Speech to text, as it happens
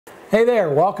Hey there,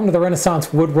 welcome to the Renaissance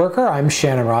Woodworker. I'm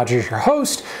Shannon Rogers, your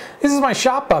host. This is my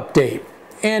shop update.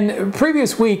 In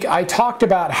previous week, I talked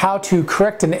about how to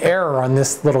correct an error on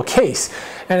this little case.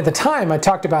 And at the time, I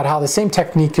talked about how the same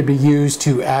technique could be used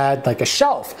to add like a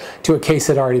shelf to a case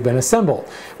that had already been assembled.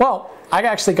 Well, I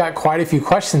actually got quite a few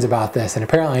questions about this, and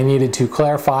apparently I needed to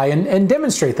clarify and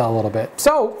demonstrate that a little bit.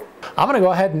 So I'm going to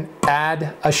go ahead and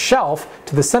add a shelf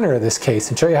to the center of this case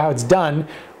and show you how it's done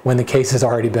when the case has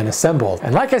already been assembled.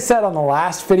 And like I said on the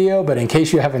last video, but in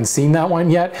case you haven't seen that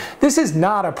one yet, this is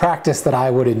not a practice that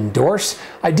I would endorse.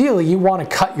 Ideally, you want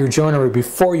to cut your joinery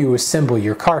before you assemble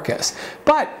your carcass.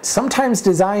 But sometimes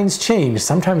designs change.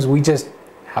 Sometimes we just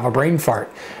have a brain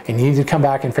fart and you need to come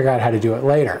back and figure out how to do it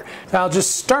later. Now I'll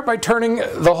just start by turning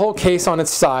the whole case on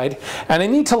its side, and I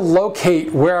need to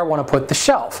locate where I want to put the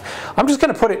shelf. I'm just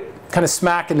going to put it kind of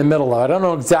smack in the middle of it. I don't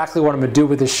know exactly what I'm going to do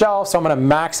with the shelf, so I'm going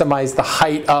to maximize the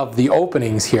height of the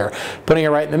openings here. Putting it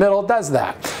right in the middle does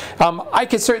that. I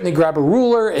could certainly grab a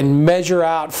ruler and measure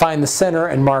out, find the center,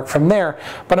 and mark from there,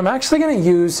 but I'm actually going to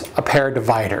use a pair of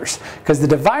dividers, because the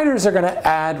dividers are going to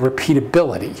add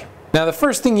repeatability. Now the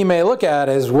first thing you may look at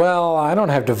is, well, I don't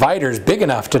have dividers big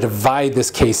enough to divide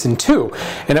this case in two.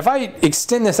 And if I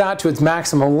extend this out to its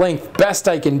maximum length, best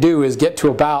I can do is get to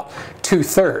about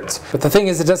 2/3. But the thing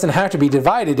is, it doesn't have to be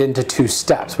divided into 2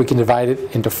 steps. We can divide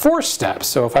it into 4 steps.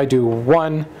 So if I do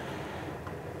 1,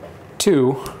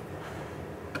 2,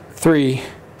 3,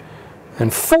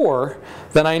 and 4,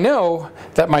 then I know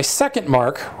that my second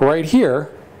mark right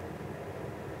here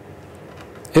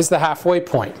is the halfway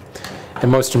point. And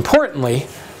most importantly,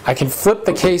 I can flip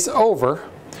the case over,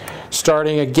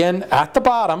 starting again at the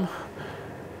bottom,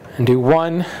 and do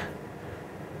 1,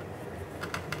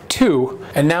 2,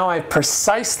 and now I've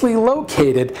precisely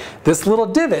located this little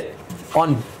divot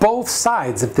on both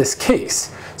sides of this case.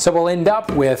 So we'll end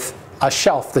up with a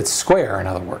shelf that's square, in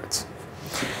other words.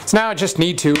 So now I just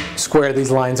need to square these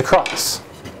lines across.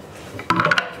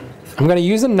 I'm going to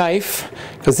use a knife,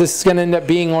 because this is going to end up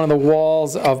being one of the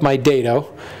walls of my dado.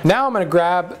 Now I'm going to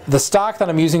grab the stock that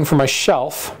I'm using for my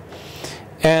shelf,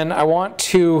 and I want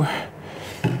to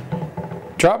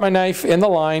drop my knife in the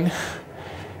line,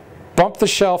 bump the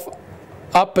shelf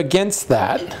up against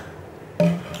that,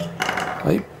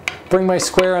 bring my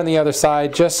square on the other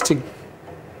side just to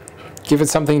give it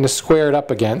something to square it up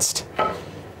against.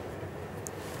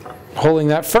 Holding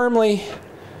that firmly,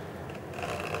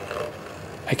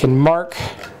 I can mark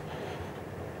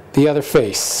the other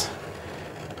face.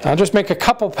 I'll just make a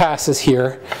couple passes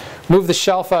here, move the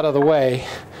shelf out of the way,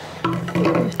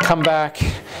 come back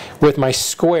with my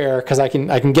square, because I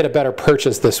can get a better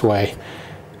purchase this way,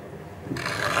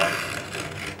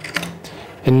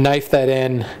 and knife that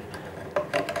in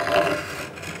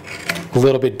a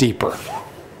little bit deeper.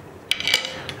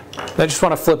 I just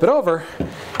want to flip it over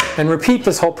and repeat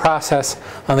this whole process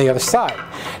on the other side.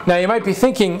 Now you might be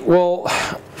thinking, well,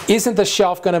 isn't the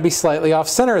shelf going to be slightly off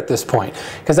center at this point?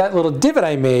 Because that little divot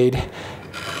I made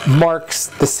marks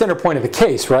the center point of the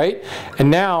case, right? And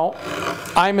now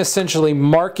I'm essentially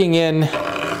marking in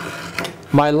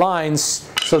my lines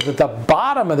so that the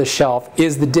bottom of the shelf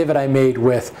is the divot I made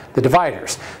with the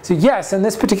dividers. So yes, in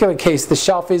this particular case, the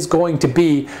shelf is going to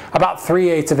be about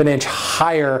 3/8 of an inch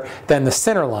higher than the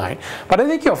center line. But I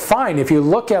think you'll find, if you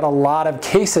look at a lot of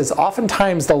cases,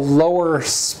 oftentimes the lower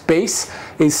space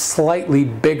is slightly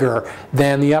bigger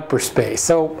than the upper space.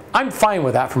 So I'm fine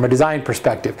with that from a design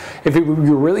perspective. If you're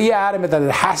really adamant that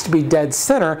it has to be dead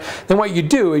center, then what you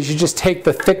do is you just take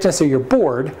the thickness of your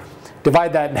board,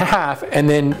 divide that in half, and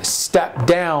then step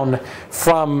down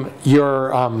from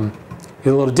your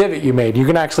little divot you made. You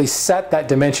can actually set that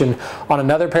dimension on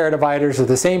another pair of dividers or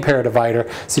the same pair of divider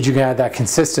so that you can add that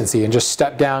consistency, and just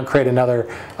step down, create another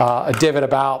a divot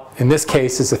about, in this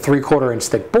case, is a 3/4 inch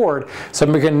thick board, so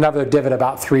I'm making another divot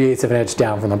about 3/8 of an inch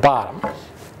down from the bottom.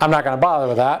 I'm not going to bother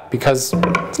with that because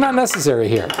it's not necessary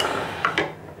here.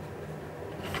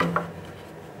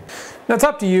 Now it's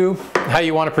up to you how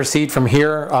you want to proceed from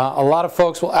here. A lot of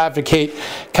folks will advocate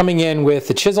coming in with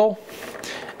the chisel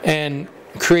and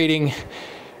creating,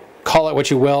 call it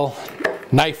what you will,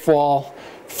 knife wall,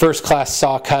 first class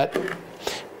saw cut,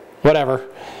 whatever.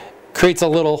 Creates a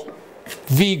little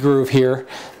V groove here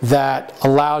that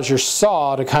allows your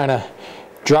saw to kind of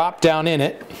drop down in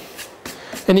it,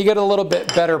 and you get a little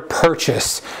bit better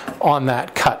purchase on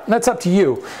that cut. And that's up to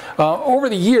you. Over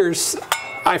the years,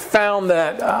 I found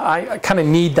that I kind of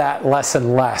need that less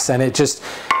and less, and it just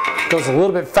goes a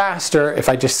little bit faster if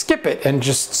I just skip it and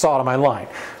just saw to my line.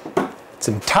 It's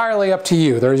entirely up to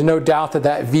you. There is no doubt that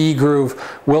that V groove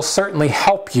will certainly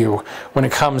help you when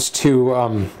it comes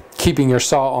to keeping your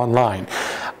saw online.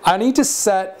 I need to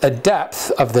set a depth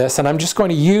of this, and I'm just going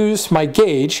to use my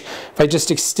gauge. If I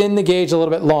just extend the gauge a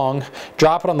little bit long,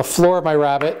 drop it on the floor of my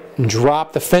rabbit, and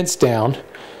drop the fence down,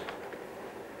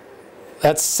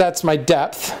 that sets my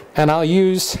depth, and I'll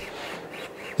use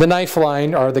the knife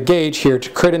line, or the gauge here, to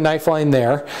create a knife line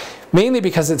there, mainly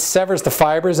because it severs the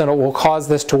fibers and it will cause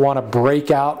this to want to break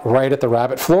out right at the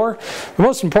rabbit floor. But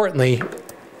most importantly,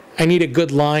 I need a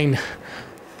good line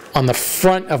on the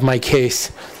front of my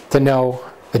case to know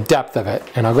the depth of it,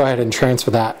 and I'll go ahead and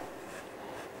transfer that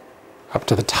up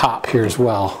to the top here as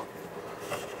well.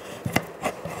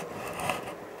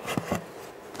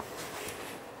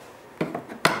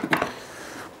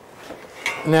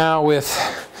 Now with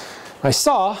my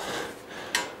saw,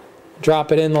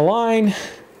 drop it in the line.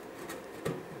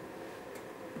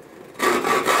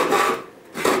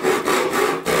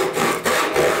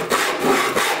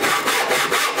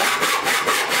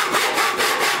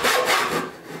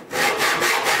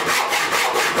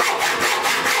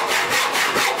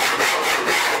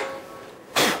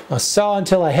 I'll saw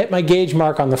until I hit my gauge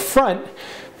mark on the front,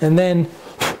 and then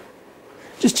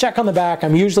just check on the back.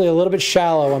 I'm usually a little bit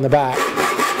shallow on the back.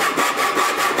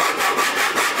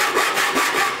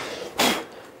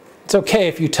 It's okay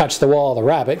if you touch the wall of the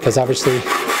rabbit, because obviously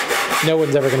no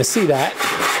one's ever going to see that.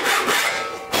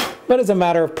 But as a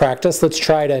matter of practice, let's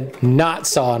try to not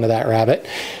saw into that rabbit.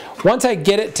 Once I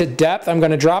get it to depth, I'm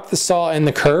going to drop the saw in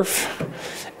the kerf.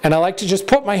 And I like to just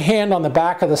put my hand on the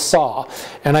back of the saw,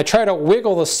 and I try to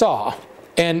wiggle the saw.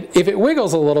 And if it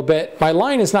wiggles a little bit, my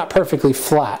line is not perfectly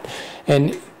flat.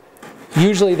 And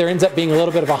usually there ends up being a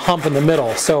little bit of a hump in the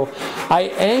middle. So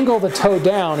I angle the toe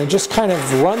down and just kind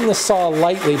of run the saw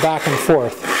lightly back and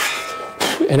forth.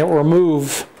 And it will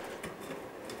remove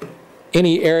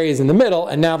any areas in the middle,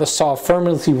 and now the saw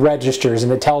firmly registers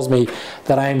and it tells me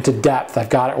that I am to depth. I've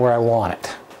got it where I want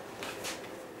it.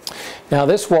 Now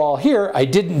this wall here, I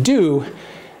didn't do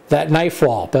that knife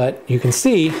wall, but you can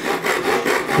see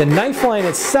the knife line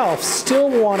itself still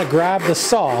want to grab the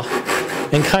saw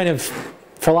and kind of,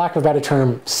 for lack of a better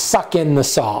term, suck in the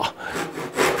saw.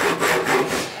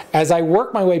 As I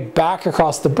work my way back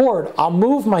across the board, I'll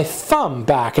move my thumb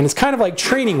back, and it's kind of like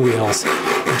training wheels.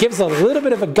 It gives a little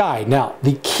bit of a guide. Now,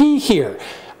 the key here,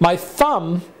 my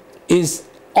thumb is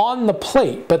on the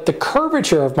plate, but the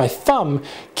curvature of my thumb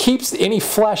keeps any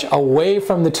flesh away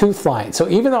from the tooth line. So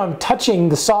even though I'm touching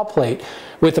the saw plate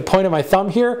with the point of my thumb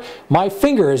here, my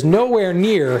finger is nowhere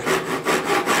near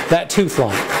that tooth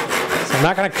line. So I'm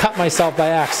not going to cut myself by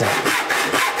accident.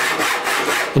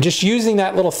 And just using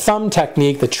that little thumb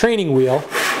technique, the training wheel,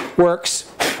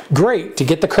 works great to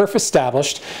get the kerf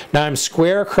established. Now I'm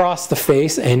square across the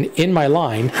face and in my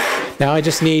line. Now I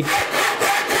just need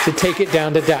to take it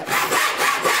down to depth.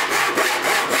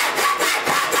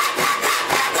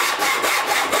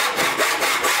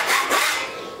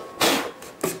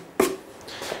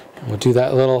 We'll do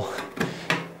that little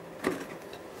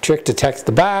trick to text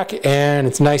the back, and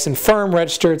it's nice and firm,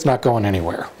 registered, it's not going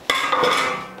anywhere.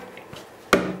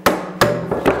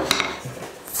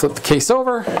 Flip the case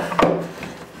over.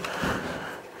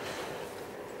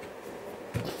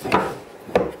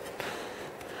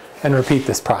 And repeat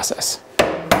this process.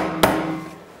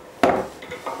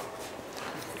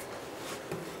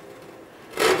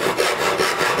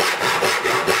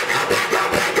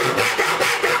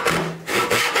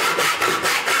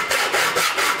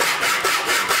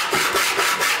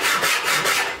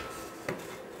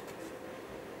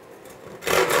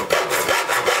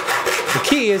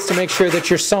 Is to make sure that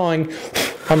you're sawing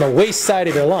on the waist side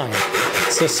of your line.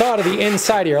 So saw to the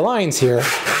inside of your lines here,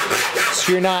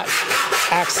 so you're not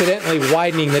accidentally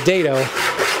widening the dado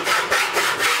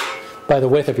by the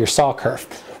width of your saw kerf.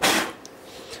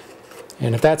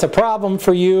 And if that's a problem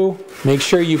for you, make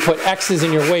sure you put X's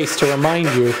in your waist to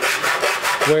remind you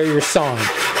where you're sawing.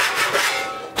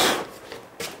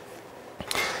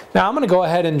 Now I'm going to go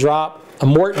ahead and drop a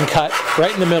Morton cut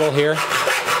right in the middle here.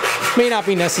 May not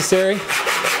be necessary,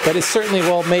 but it certainly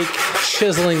will make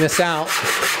chiseling this out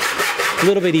a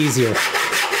little bit easier.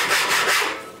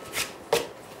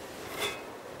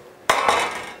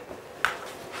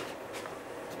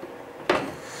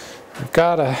 I've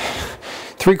got a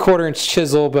 3/4 inch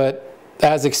chisel, but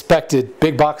as expected,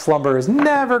 big box lumber is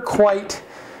never quite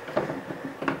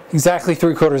exactly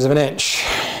 3/4 of an inch.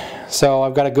 So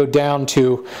I've got to go down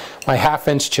to my 1/2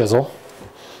 inch chisel.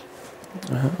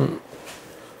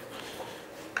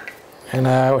 And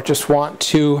I just want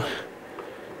to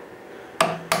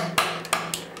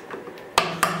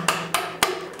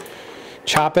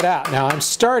chop it out. Now I'm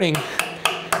starting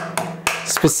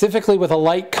specifically with a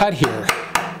light cut here.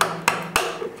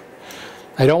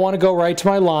 I don't want to go right to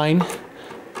my line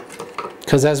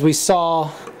because as we saw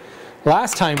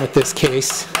last time with this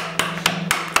case,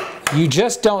 you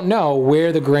just don't know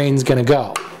where the grain's going to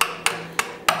go.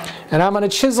 And I'm going to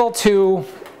chisel to,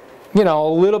 you know,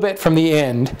 a little bit from the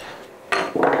end,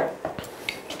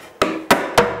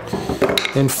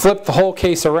 and flip the whole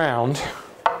case around.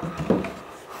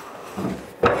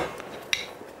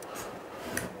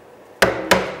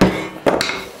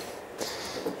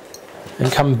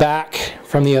 And come back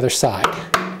from the other side.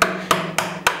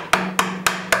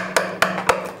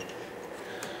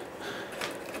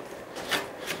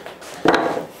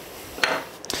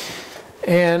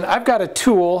 And I've got a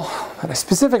tool that I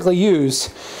specifically use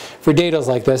for dados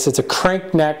like this. It's a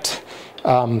crank-necked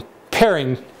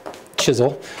paring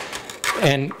chisel,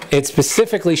 and it's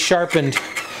specifically sharpened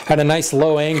at a nice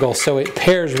low angle so it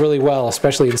pairs really well,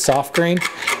 especially in soft grain.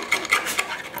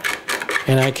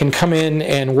 And I can come in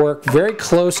and work very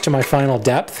close to my final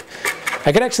depth.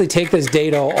 I could actually take this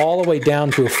dado all the way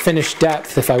down to a finished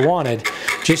depth if I wanted,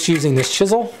 just using this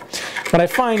chisel. But I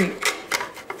find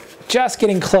just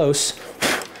getting close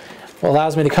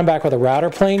allows me to come back with a router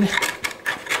plane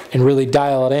and really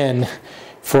dial it in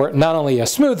for not only a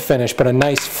smooth finish, but a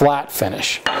nice flat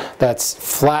finish that's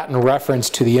flat in reference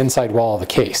to the inside wall of the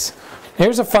case.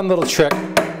 Here's a fun little trick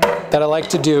that I like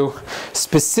to do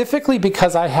specifically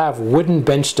because I have wooden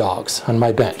bench dogs on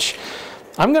my bench.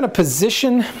 I'm going to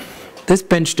position this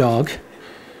bench dog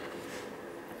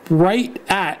right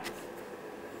at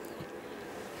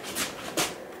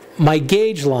my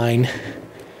gauge line.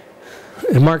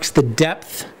 It marks the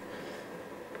depth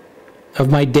of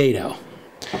my dado,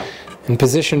 and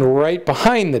positioned right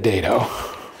behind the dado.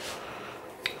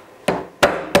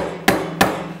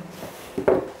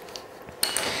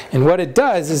 And what it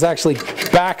does is actually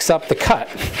backs up the cut.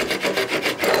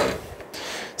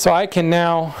 So I can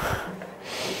now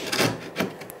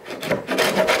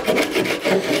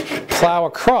plow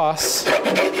across,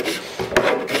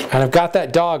 and I've got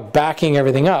that dog backing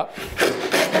everything up.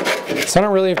 So I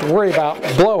don't really have to worry about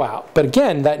blowout. But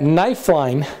again, that knife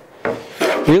line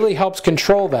really helps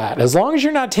control that. As long as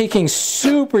you're not taking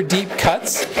super deep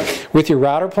cuts with your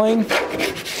router plane,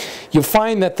 you'll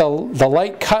find that the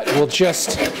light cut will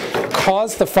just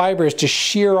cause the fibers to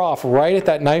shear off right at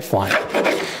that knife line.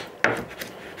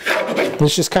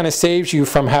 This just kind of saves you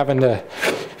from having to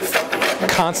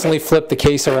constantly flip the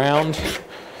case around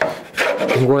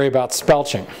and worry about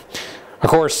spelching. Of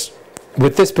course,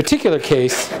 with this particular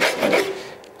case,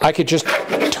 I could just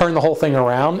turn the whole thing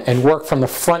around and work from the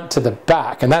front to the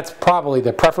back. And that's probably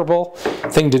the preferable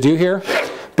thing to do here,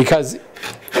 because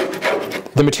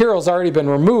the material's already been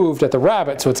removed at the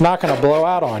rabbet, so it's not going to blow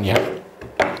out on you.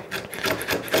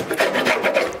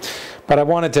 But I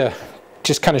wanted to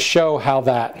just kind of show how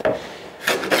that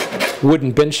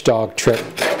wooden bench dog trick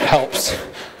helps.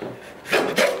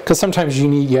 Because sometimes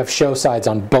you have show sides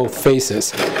on both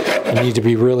faces. You need to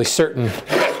be really certain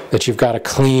that you've got a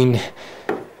clean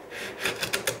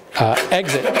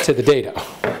exit to the dado.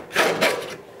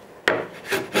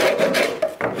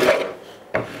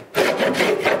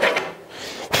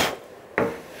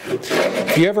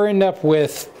 If you ever end up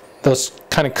with those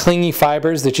kind of clingy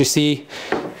fibers that you see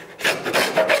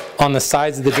on the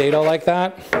sides of the dado like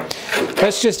that,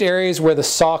 that's just areas where the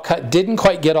saw cut didn't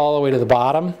quite get all the way to the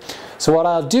bottom. So what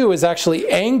I'll do is actually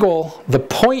angle the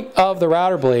point of the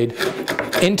router blade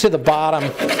into the bottom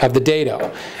of the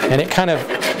dado, and it kind of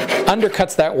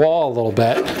undercuts that wall a little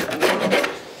bit,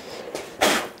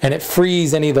 and it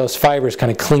frees any of those fibers kind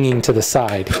of clinging to the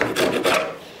side.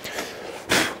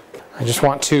 I just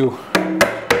want to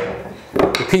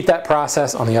repeat that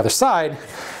process on the other side,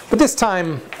 but this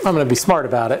time I'm going to be smart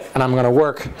about it, and I'm going to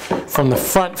work from the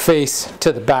front face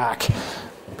to the back,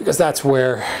 because that's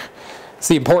where it's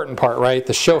the important part, right?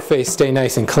 The show face stay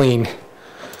nice and clean,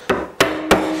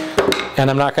 and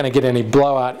I'm not going to get any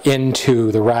blowout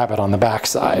into the rabbet on the back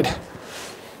side.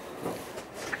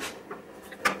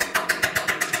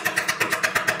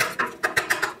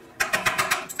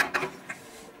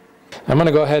 I'm going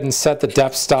to go ahead and set the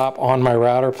depth stop on my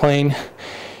router plane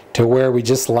to where we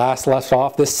just left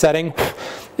off. This setting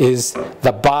is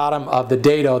the bottom of the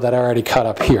dado that I already cut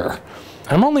up here.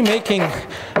 I'm only making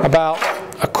about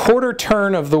a quarter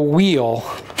turn of the wheel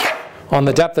on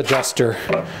the depth adjuster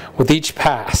with each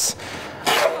pass.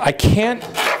 I can't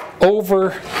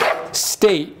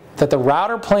overstate that the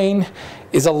router plane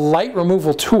is a light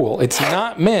removal tool. It's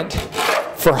not meant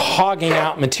for hogging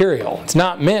out material. It's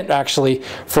not meant actually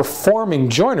for forming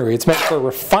joinery. It's meant for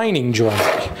refining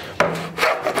joinery.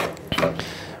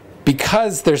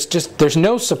 Because there's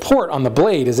no support on the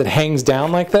blade as it hangs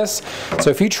down like this. So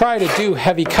if you try to do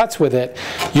heavy cuts with it,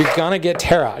 you're gonna get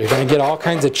tear out. You're gonna get all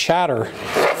kinds of chatter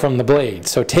from the blade.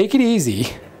 So take it easy.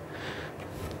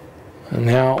 And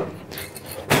now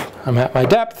I'm at my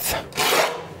depth.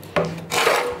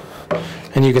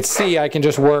 And you can see I can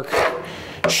just work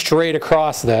straight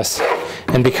across this.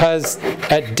 And because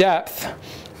at depth,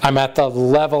 I'm at the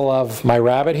level of my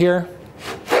rabbit here,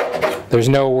 there's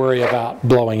no worry about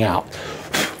blowing out.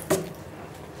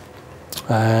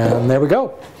 And there we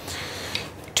go.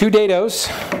 2 dados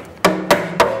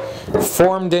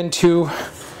formed into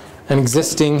an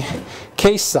existing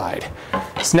case side.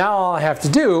 So now all I have to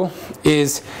do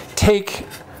is take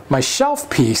my shelf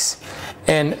piece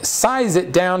and size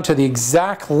it down to the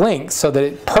exact length so that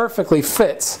it perfectly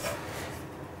fits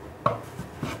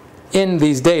in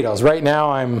these dados. Right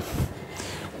now I'm,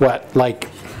 like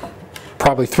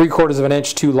probably 3/4 of an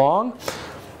inch too long.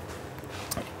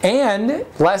 And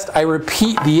lest I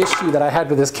repeat the issue that I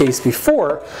had with this case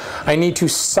before, I need to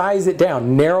size it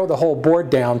down, narrow the whole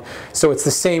board down so it's the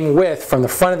same width from the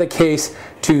front of the case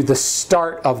to the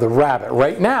start of the rabbit.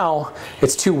 Right now,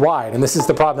 it's too wide, and this is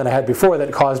the problem that I had before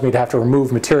that caused me to have to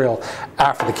remove material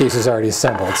after the case is already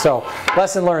assembled. So,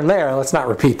 lesson learned there, let's not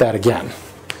repeat that again.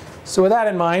 So with that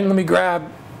in mind, let me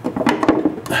grab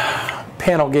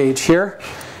panel gauge here,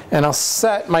 and I'll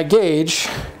set my gauge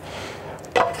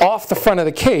off the front of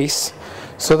the case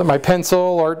so that my pencil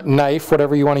or knife,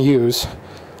 whatever you want to use,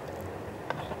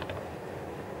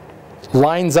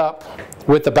 lines up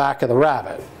with the back of the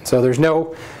rabbit. So there's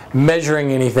no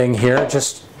measuring anything here,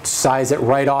 just size it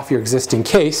right off your existing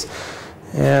case.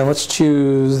 And let's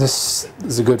choose, this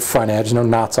is a good front edge, no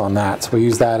knots on that, so we'll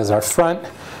use that as our front.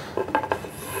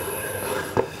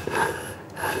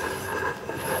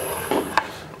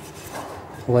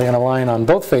 Laying a line on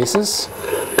both faces.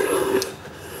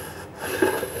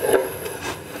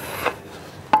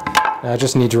 Now I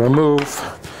just need to remove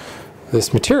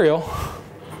this material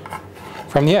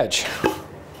from the edge.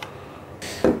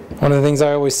 One of the things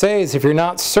I always say is if you're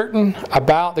not certain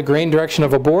about the grain direction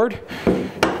of a board,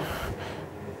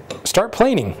 start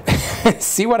planing.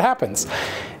 See what happens.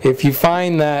 If you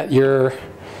find that you're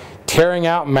tearing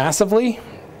out massively,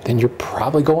 then you're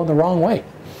probably going the wrong way.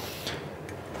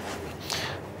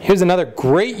 Here's another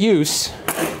great use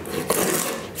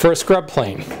for a scrub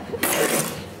plane.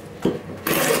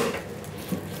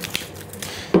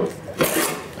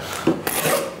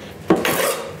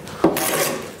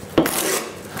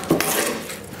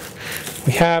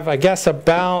 We have, I guess,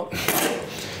 about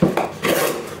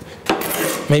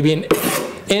maybe an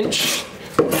inch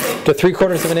to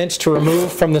 3/4 of an inch to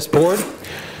remove from this board.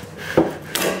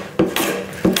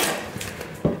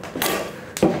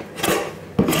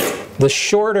 The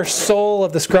shorter sole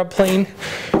of the scrub plane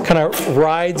kind of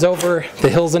rides over the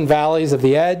hills and valleys of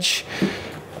the edge.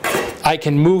 I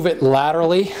can move it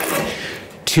laterally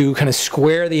to kind of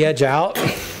square the edge out.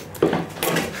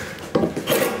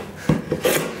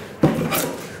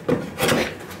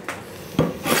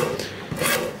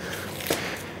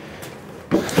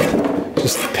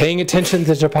 Just paying attention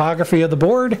to the topography of the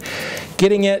board,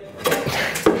 getting it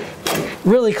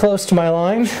really close to my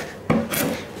line.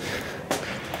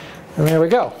 And there we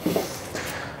go.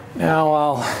 Now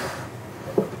I'll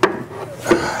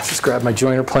just grab my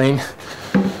joiner plane.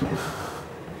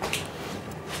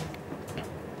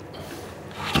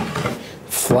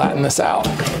 Flatten this out.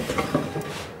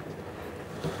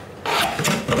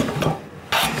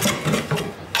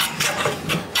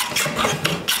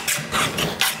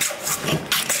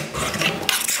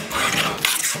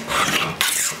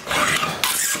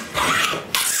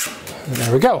 And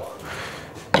there we go.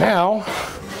 Now,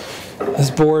 this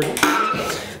board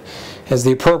has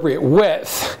the appropriate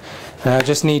width, and I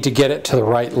just need to get it to the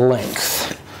right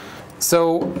length.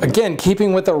 So again,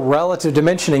 keeping with the relative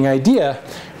dimensioning idea,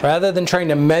 rather than trying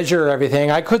to measure everything,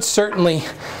 I could certainly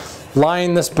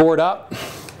line this board up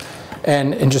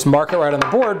and just mark it right on the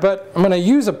board, but I'm going to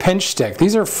use a pinch stick.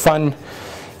 These are fun,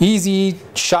 easy,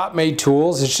 shop-made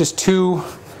tools. It's just 2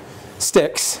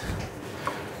 sticks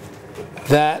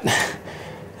that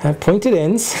have pointed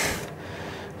ends.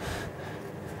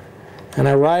 And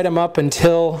I ride them up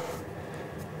until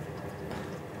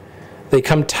they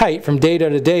come tight from dado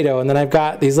to dado, and then I've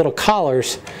got these little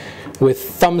collars with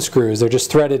thumb screws. They're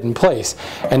just threaded in place.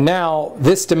 And now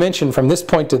this dimension from this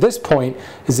point to this point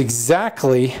is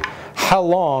exactly how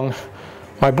long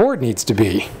my board needs to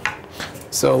be.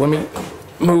 So let me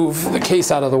move the case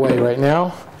out of the way right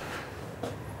now.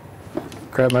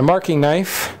 Grab my marking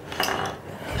knife.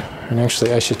 And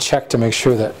actually I should check to make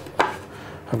sure that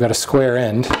I've got a square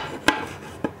end.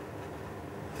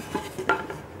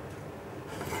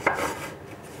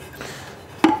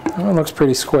 That one looks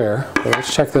pretty square, but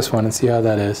let's check this one and see how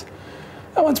that is.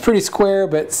 That one's pretty square,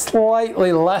 but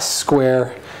slightly less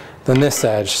square than this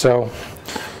edge. So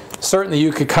certainly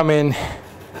you could come in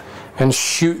and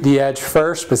shoot the edge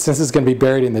first, but since it's going to be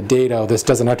buried in the dado, this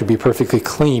doesn't have to be perfectly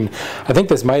clean. I think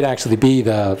this might actually be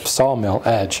the sawmill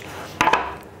edge.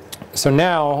 So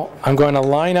now I'm going to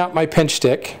line up my pinch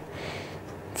stick,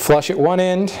 flush at one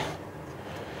end,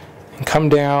 and come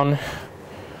down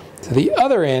to the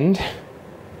other end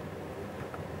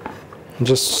and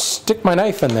just stick my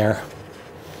knife in there.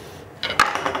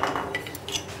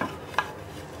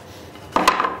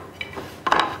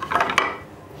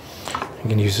 You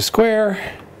can use a square,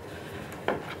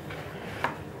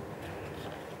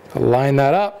 line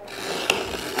that up,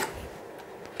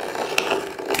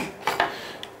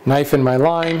 knife in my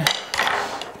line.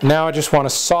 Now I just want to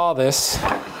saw this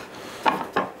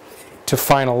to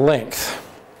final length.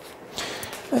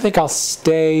 I think I'll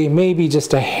stay maybe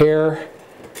just a hair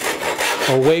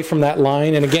away from that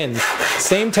line. And again,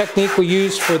 same technique we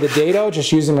used for the dado,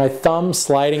 just using my thumb,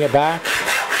 sliding it back.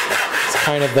 It's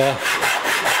kind of the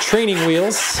training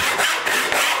wheels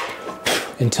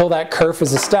until that kerf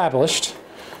is established.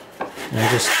 And I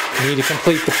just need to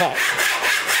complete the cut.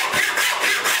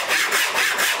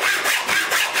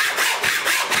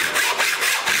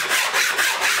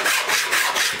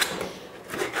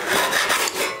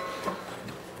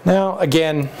 Now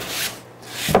again,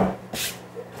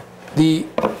 the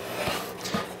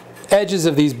edges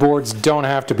of these boards don't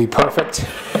have to be perfect,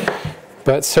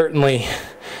 but certainly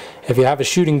if you have a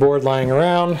shooting board lying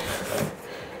around,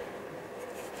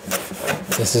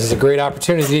 this is a great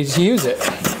opportunity to use it.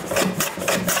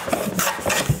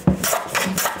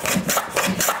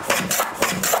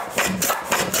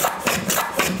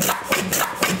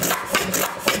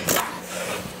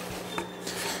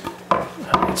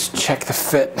 Let's check the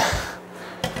fit.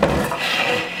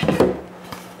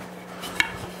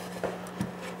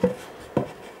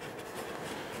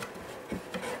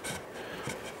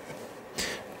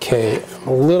 Okay, I'm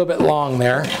a little bit long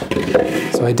there,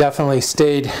 so I definitely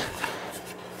stayed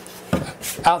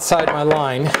outside my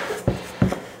line.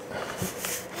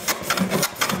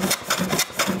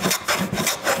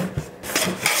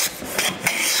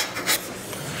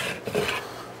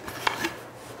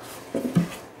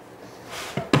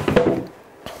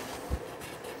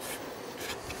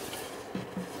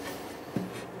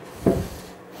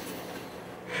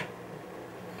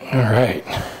 All right,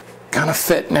 kind of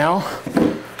fit now.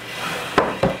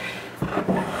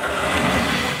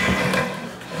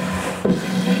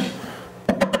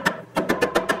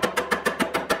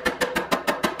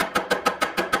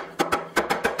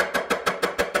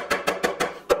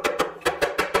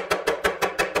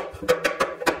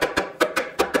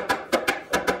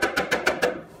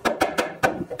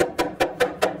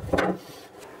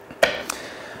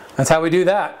 That's how we do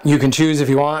that. You can choose if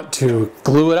you want to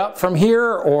glue it up from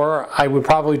here, or I would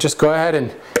probably just go ahead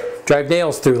and drive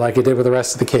nails through like I did with the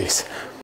rest of the case.